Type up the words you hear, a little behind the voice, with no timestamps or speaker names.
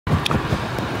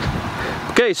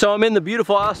Okay, so I'm in the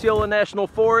beautiful Osceola National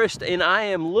Forest and I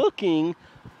am looking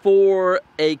for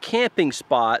a camping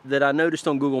spot that I noticed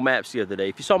on Google Maps the other day.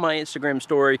 If you saw my Instagram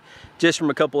story just from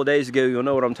a couple of days ago, you'll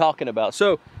know what I'm talking about.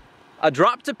 So I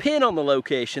dropped a pin on the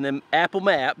location in Apple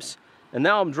Maps and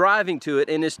now I'm driving to it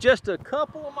and it's just a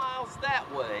couple of miles that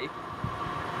way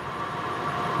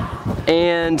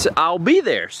and I'll be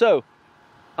there. So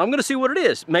I'm gonna see what it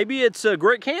is. Maybe it's a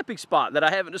great camping spot that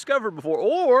I haven't discovered before,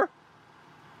 or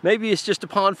maybe it's just a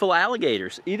pond full of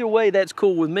alligators. Either way, that's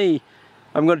cool with me.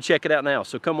 I'm gonna check it out now,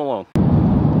 so come along.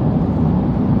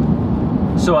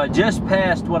 So I just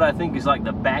passed what I think is like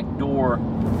the back door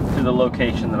to the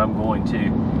location that I'm going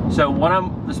to. So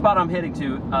the spot I'm heading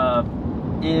to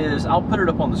is, I'll put it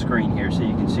up on the screen here so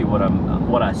you can see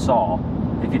what I saw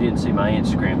if you didn't see my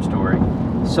Instagram story.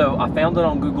 So I found it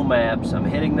on Google Maps. I'm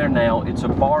heading there now. It's a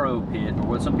borrow pit, or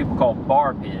what some people call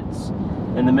bar pits,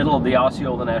 in the middle of the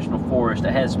Osceola National Forest.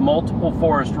 It has multiple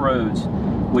forest roads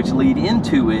which lead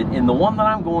into it, and the one that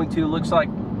I'm going to looks like,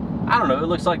 I don't know, it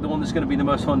looks like the one that's going to be the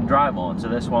most fun to drive on, so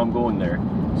that's why I'm going there.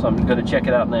 So I'm going to check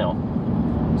it out now.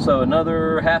 So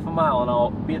another half a mile and I'll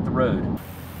be at the road.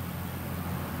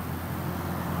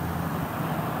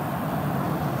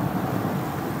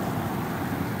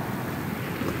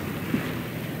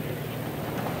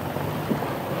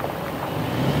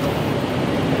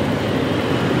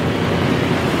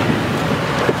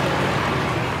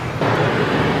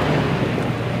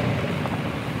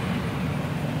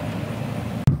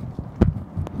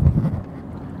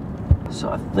 So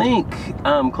I think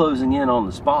I'm closing in on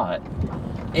the spot,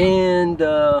 and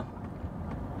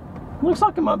looks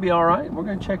like it might be all right. We're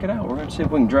gonna check it out. We're gonna see if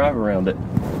we can drive around it. I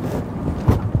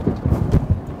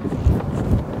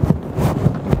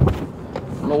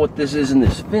don't know what this is in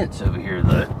this fence over here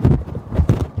though.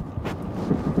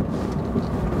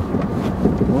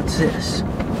 What's this?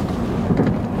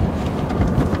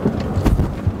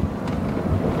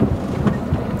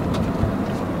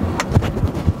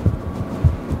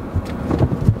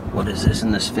 What is this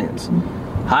in this fence?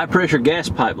 High pressure gas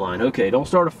pipeline. Okay, don't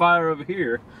start a fire over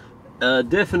here.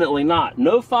 Definitely not.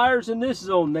 No fires in this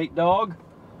zone, Nate Dog.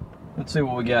 Let's see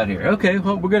what we got here. Okay,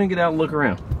 well, we're gonna get out and look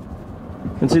around.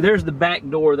 And see, there's the back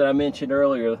door that I mentioned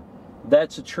earlier.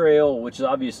 That's a trail, which is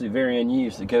obviously very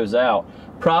unused, that goes out.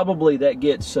 Probably that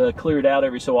gets cleared out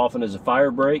every so often as a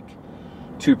fire break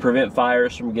to prevent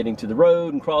fires from getting to the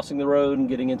road and crossing the road and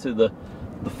getting into the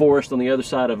forest on the other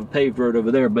side of a paved road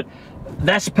over there. But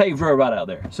that's a paved road right out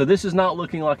there. So this is not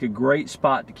looking like a great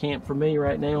spot to camp for me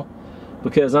right now,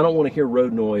 because I don't want to hear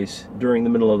road noise during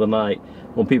the middle of the night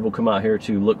when people come out here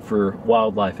to look for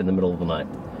wildlife in the middle of the night.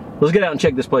 Let's get out and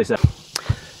check this place out.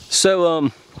 So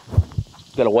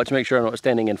gotta watch to make sure I'm not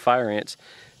standing in fire ants.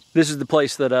 This is the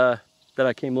place that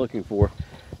I came looking for.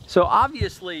 So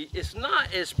obviously it's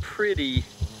not as pretty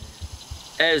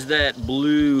as that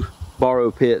blue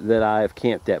borrow pit that I have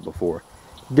camped at before.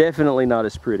 Definitely not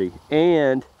as pretty.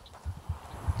 And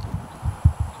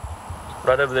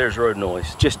right over there is road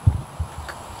noise. Just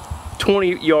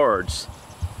 20 yards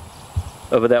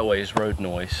over that way is road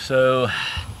noise. So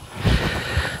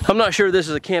I'm not sure this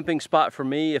is a camping spot for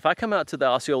me. If I come out to the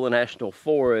Osceola National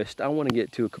Forest, I want to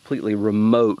get to a completely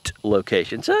remote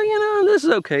location. So, you know, this is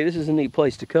okay. This is a neat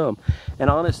place to come. And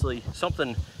honestly,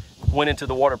 something went into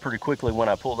the water pretty quickly when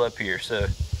I pulled up here. So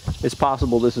it's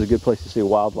possible this is a good place to see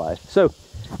wildlife. So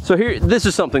here, this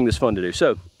is something that's fun to do.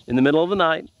 So in the middle of the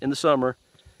night, in the summer,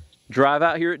 drive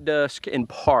out here at dusk and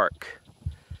park,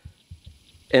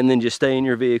 and then just stay in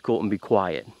your vehicle and be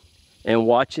quiet and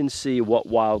watch and see what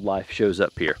wildlife shows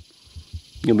up here.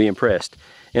 You'll be impressed.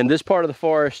 In this part of the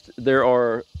forest, there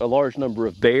are a large number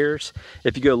of bears.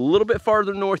 If you go a little bit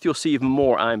farther north, you'll see even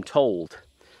more, I'm told.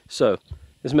 So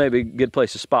this may be a good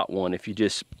place to spot one if you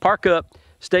just park up,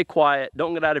 stay quiet,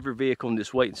 don't get out of your vehicle, and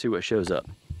just wait and see what shows up.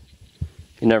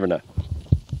 You never know.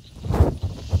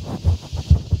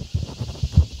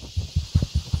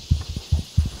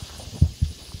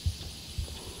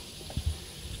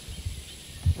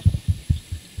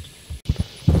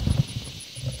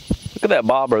 Look at that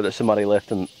bobber that somebody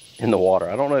left in the water.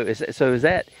 I don't know, is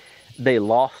that they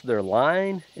lost their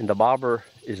line and the bobber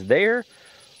is there?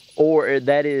 Or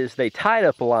that is they tied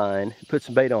up a line, put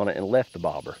some bait on it and left the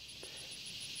bobber?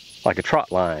 Like a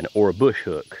trot line or a bush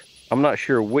hook. I'm not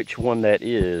sure which one that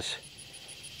is,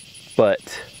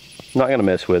 but I'm not gonna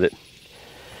mess with it.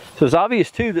 So it's obvious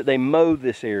too that they mowed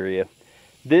this area.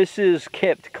 This is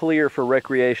kept clear for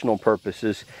recreational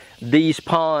purposes. These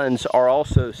ponds are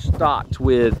also stocked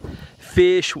with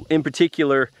fish. In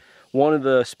particular, one of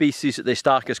the species that they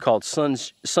stock is called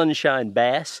sunshine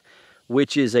bass,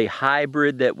 which is a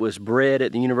hybrid that was bred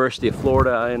at the University of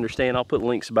Florida, I understand. I'll put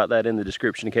links about that in the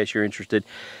description in case you're interested.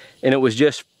 And it was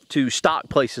just to stock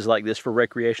places like this for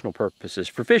recreational purposes,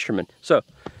 for fishermen. So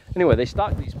anyway, they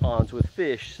stock these ponds with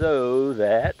fish so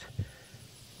that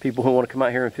people who want to come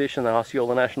out here and fish in the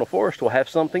Osceola National Forest will have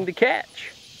something to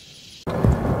catch.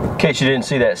 In case you didn't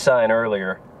see that sign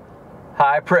earlier,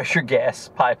 high pressure gas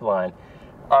pipeline.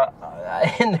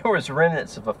 And there was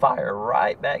remnants of a fire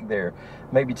right back there,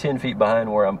 maybe 10 feet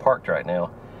behind where I'm parked right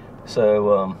now.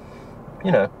 So,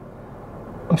 you know,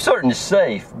 I'm certain it's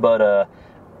safe, but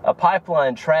a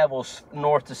pipeline travels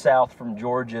north to south from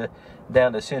Georgia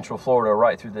down to central Florida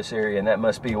right through this area, and that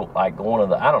must be like one of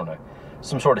the, I don't know,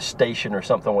 some sort of station or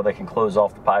something where they can close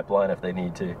off the pipeline if they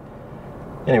need to.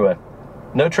 Anyway,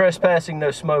 no trespassing,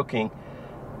 no smoking.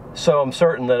 So I'm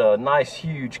certain that a nice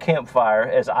huge campfire,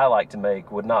 as I like to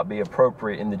make, would not be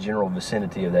appropriate in the general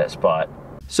vicinity of that spot.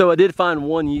 So I did find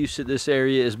one use that this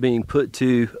area is being put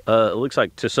to, it looks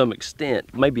like to some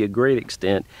extent, maybe a great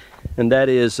extent, and that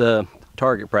is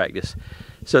target practice.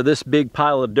 So this big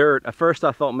pile of dirt, at first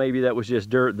I thought maybe that was just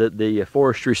dirt that the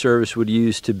Forestry Service would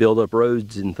use to build up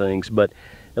roads and things, but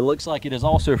it looks like it is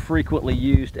also frequently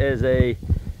used as a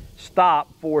stop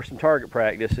for some target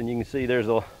practice. And you can see there's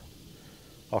all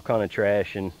kind of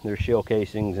trash, and there's shell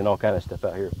casings and all kind of stuff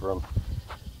out here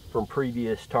from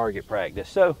previous target practice.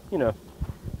 So, you know,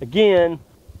 again,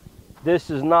 this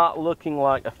is not looking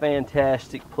like a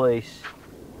fantastic place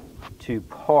to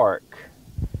park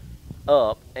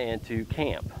up and to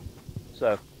camp.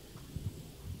 So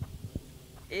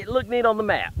it looked neat on the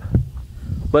map,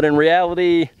 but in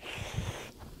reality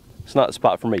it's not the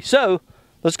spot for me. So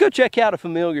let's go check out a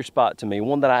familiar spot to me,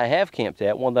 one that I have camped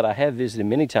at, one that I have visited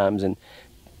many times, and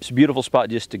it's a beautiful spot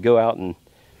just to go out and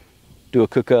do a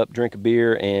cook up, drink a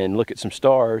beer, and look at some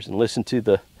stars and listen to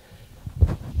the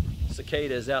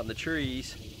cicadas out in the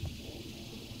trees.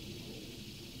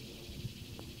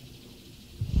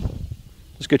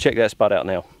 Let's go check that spot out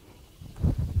now.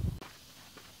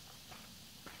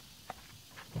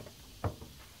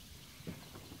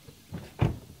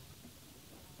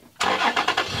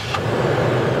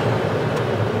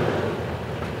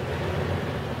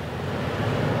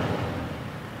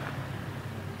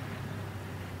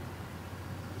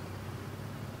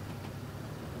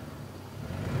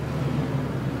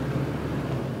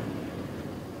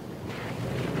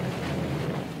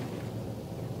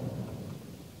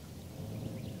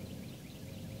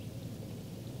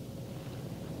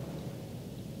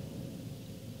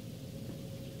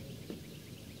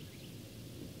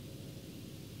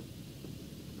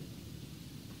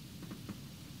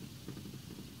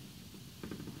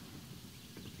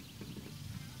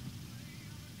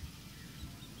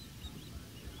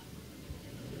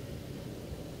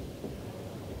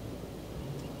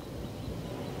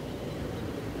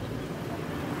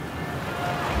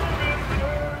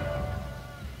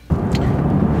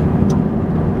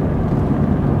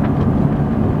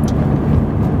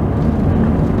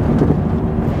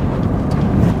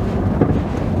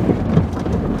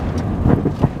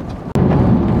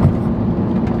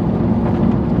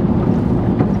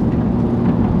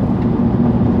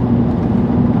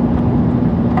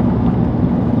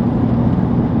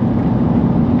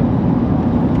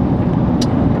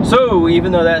 So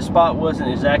even though that spot wasn't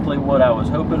exactly what I was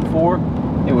hoping for,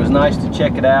 it was nice to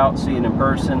check it out, see it in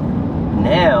person.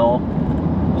 Now,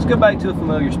 let's go back to a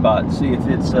familiar spot and see if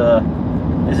it's,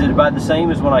 is it about the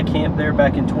same as when I camped there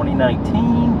back in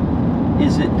 2019?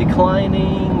 Is it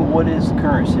declining? What is the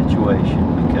current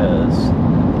situation? Because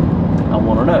I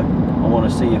want to know. I want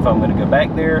to see if I'm going to go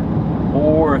back there,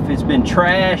 or if it's been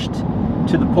trashed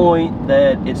to the point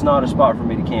that it's not a spot for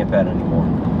me to camp at anymore.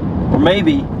 Or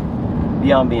maybe,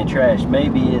 beyond being trashed,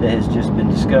 maybe it has just been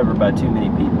discovered by too many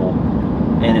people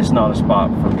and it's not a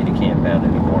spot for me to camp out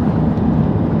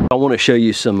anymore. I want to show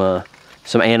you some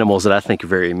animals that I think are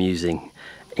very amusing,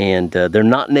 and they're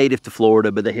not native to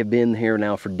Florida, but they have been here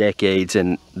now for decades,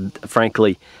 and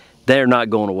frankly they're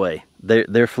not going away.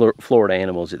 They're Florida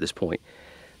animals at this point,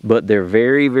 but they're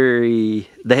they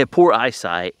have poor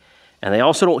eyesight, and they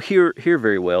also don't hear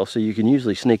very well, so you can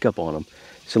usually sneak up on them.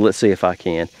 So let's see if I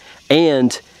can.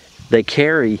 And they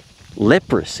carry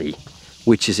leprosy,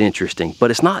 which is interesting, but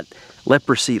it's not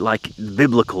leprosy like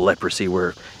biblical leprosy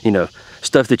where, you know,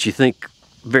 stuff that you think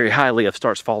very highly of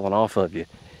starts falling off of you.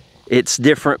 It's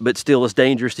different, but still is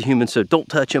dangerous to humans, so don't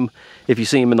touch them if you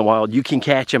see them in the wild. You can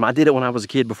catch them. I did it when I was a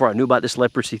kid before I knew about this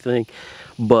leprosy thing,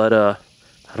 but I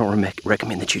don't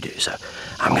recommend that you do, so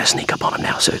I'm going to sneak up on them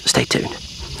now, so stay tuned.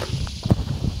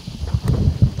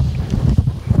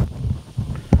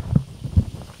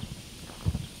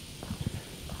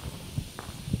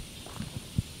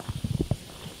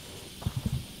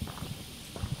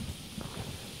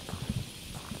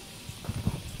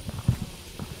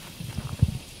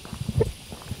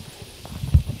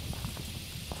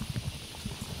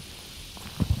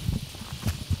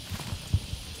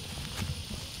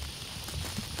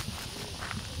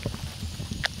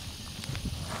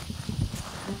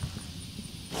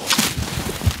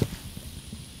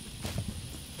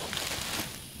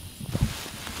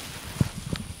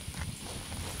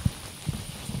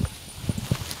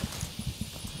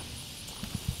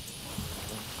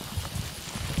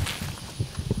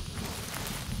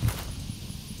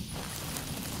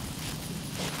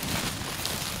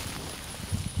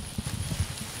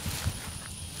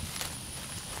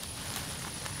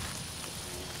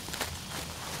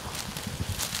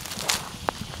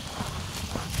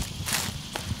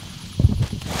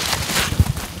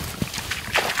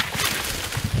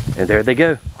 And there they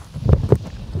go.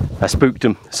 I spooked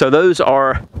them. So those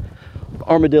are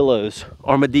armadillos,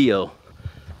 armadillo.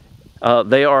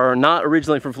 They are not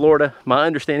originally from Florida. My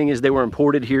understanding is they were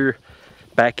imported here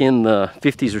back in the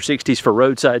 50s or 60s for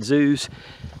roadside zoos,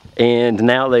 and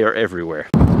now they are everywhere.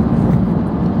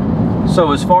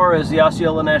 So as far as the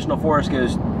Osceola National Forest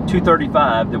goes,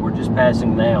 235 that we're just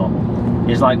passing now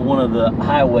is like one of the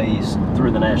highways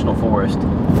through the National Forest,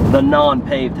 the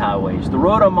non-paved highways. The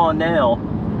road I'm on now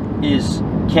is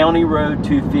County Road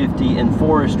 250 and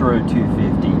Forest Road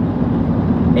 250,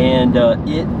 and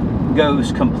it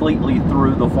goes completely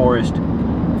through the forest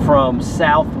from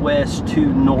southwest to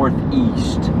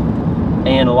northeast,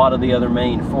 and a lot of the other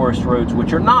main forest roads,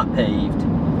 which are not paved,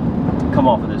 come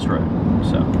off of this road.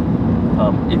 So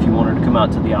if you wanted to come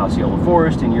out to the Osceola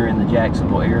Forest and you're in the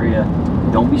Jacksonville area,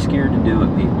 don't be scared to do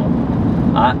it, people.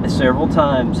 Several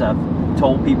times I've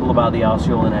told people about the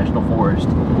Osceola National Forest,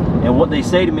 and what they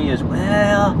say to me is,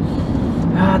 well,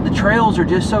 the trails are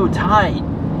just so tight.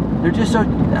 They're just so,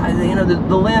 you know,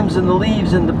 the limbs and the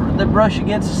leaves and the brush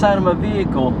against the side of my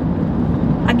vehicle.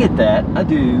 I get that, I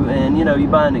do, and you know, you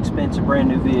buy an expensive brand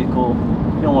new vehicle,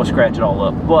 you don't want to scratch it all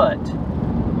up, but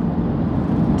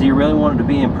do you really want it to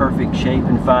be in perfect shape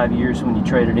in 5 years when you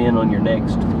trade it in on your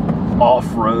next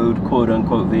off-road,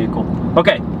 quote-unquote vehicle?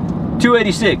 Okay,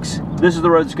 286. This is the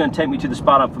road that's going to take me to the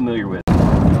spot I'm familiar with.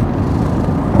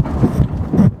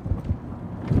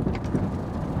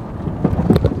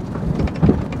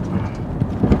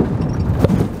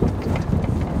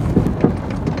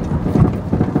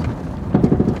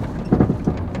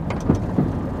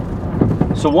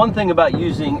 So one thing about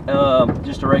using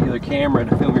just a regular camera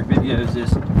to film your videos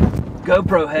is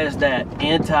GoPro has that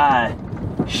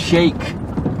anti-shake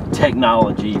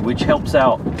technology, which helps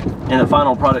out in the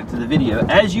final product of the video.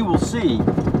 As you will see,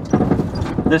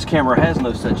 this camera has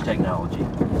no such technology.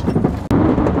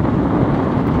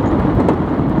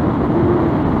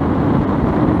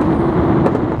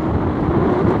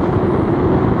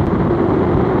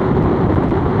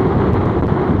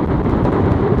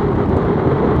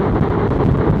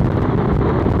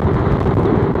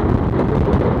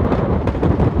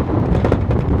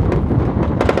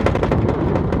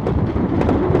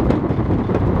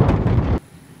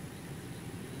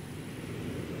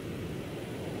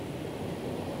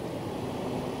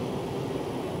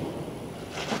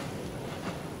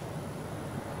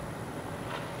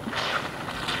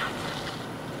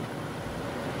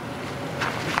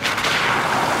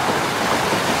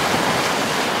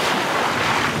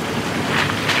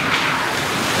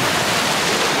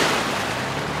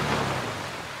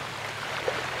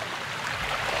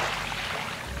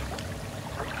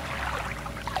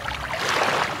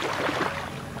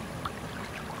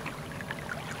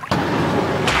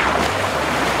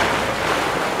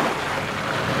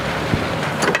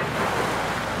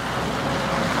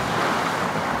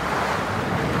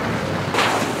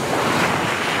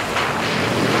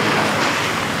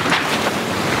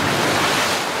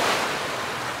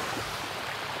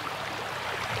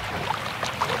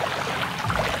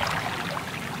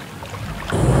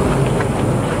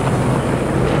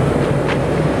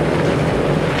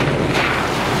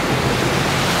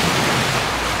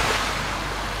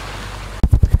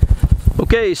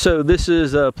 Okay, so this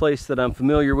is a place that I'm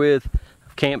familiar with.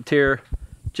 I've camped here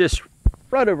just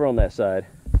right over on that side.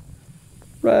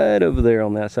 Right over there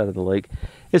on that side of the lake.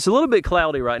 It's a little bit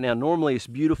cloudy right now. Normally it's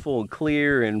beautiful and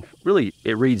clear, and really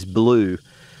it reads blue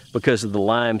because of the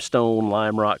limestone,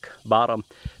 lime rock bottom.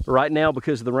 But right now,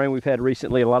 because of the rain we've had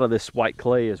recently, a lot of this white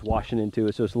clay is washing into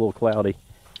it, so it's a little cloudy.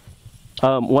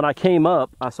 When I came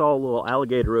up, I saw a little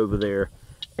alligator over there,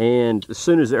 and as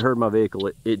soon as it heard my vehicle,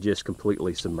 it just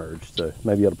completely submerged. So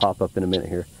maybe it'll pop up in a minute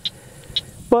here.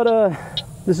 But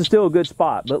this is still a good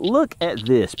spot. But look at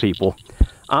this, people.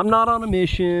 I'm not on a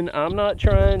mission. I'm not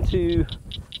trying to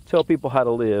tell people how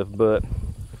to live, but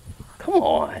come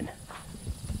on.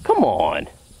 Come on.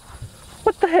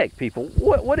 What the heck, people?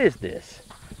 What is this?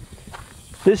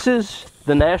 This is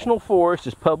the National Forest.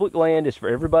 It's public land. It's for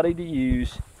everybody to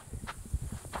use.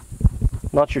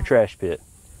 Not your trash pit.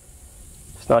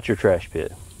 It's not your trash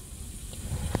pit.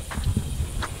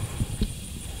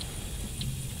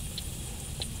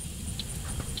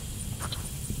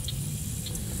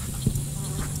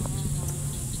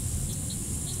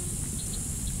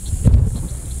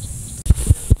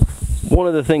 One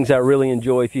of the things I really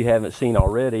enjoy, if you haven't seen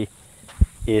already,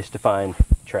 is to find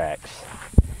tracks.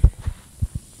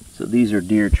 So these are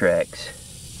deer tracks.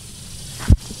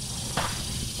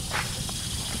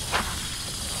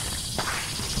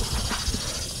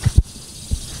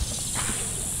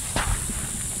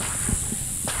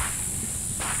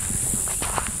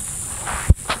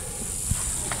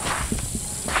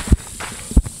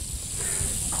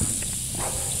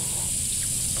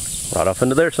 right off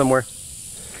into there somewhere.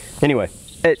 Anyway,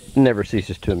 it never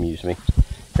ceases to amuse me.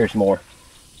 Here's more.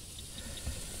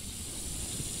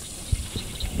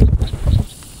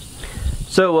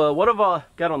 So what have I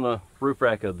got on the roof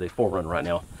rack of the 4Runner right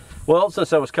now? Well,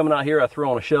 since I was coming out here, I threw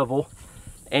on a shovel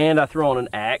and I threw on an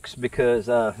axe because,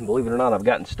 believe it or not, I've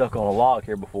gotten stuck on a log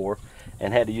here before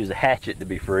and had to use a hatchet to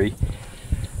be free.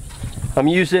 I'm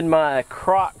using my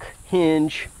crock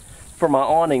hinge for my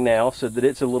awning now so that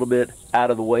it's a little bit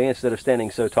out of the way instead of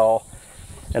standing so tall.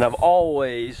 And I've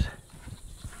always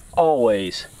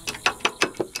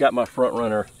got my front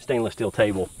runner stainless steel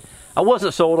table. I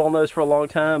wasn't sold on those for a long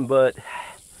time, but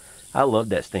I love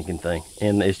that stinking thing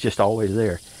and it's just always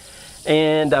there.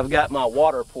 And I've got my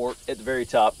water port at the very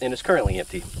top and it's currently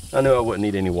empty. I knew I wouldn't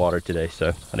need any water today,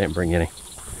 so I didn't bring any.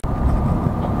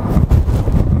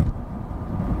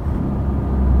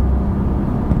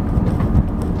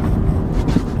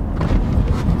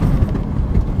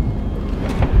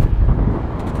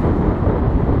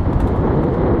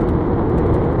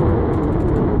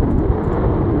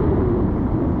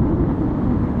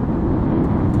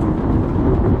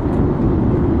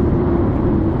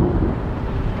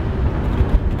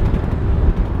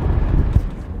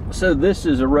 So this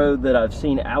is a road that I've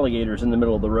seen alligators in the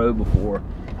middle of the road before,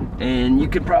 and you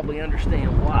could probably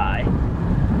understand why.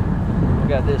 We've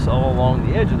got this all along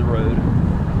the edge of the road,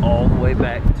 all the way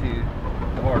back to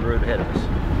the hard road ahead of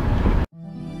us.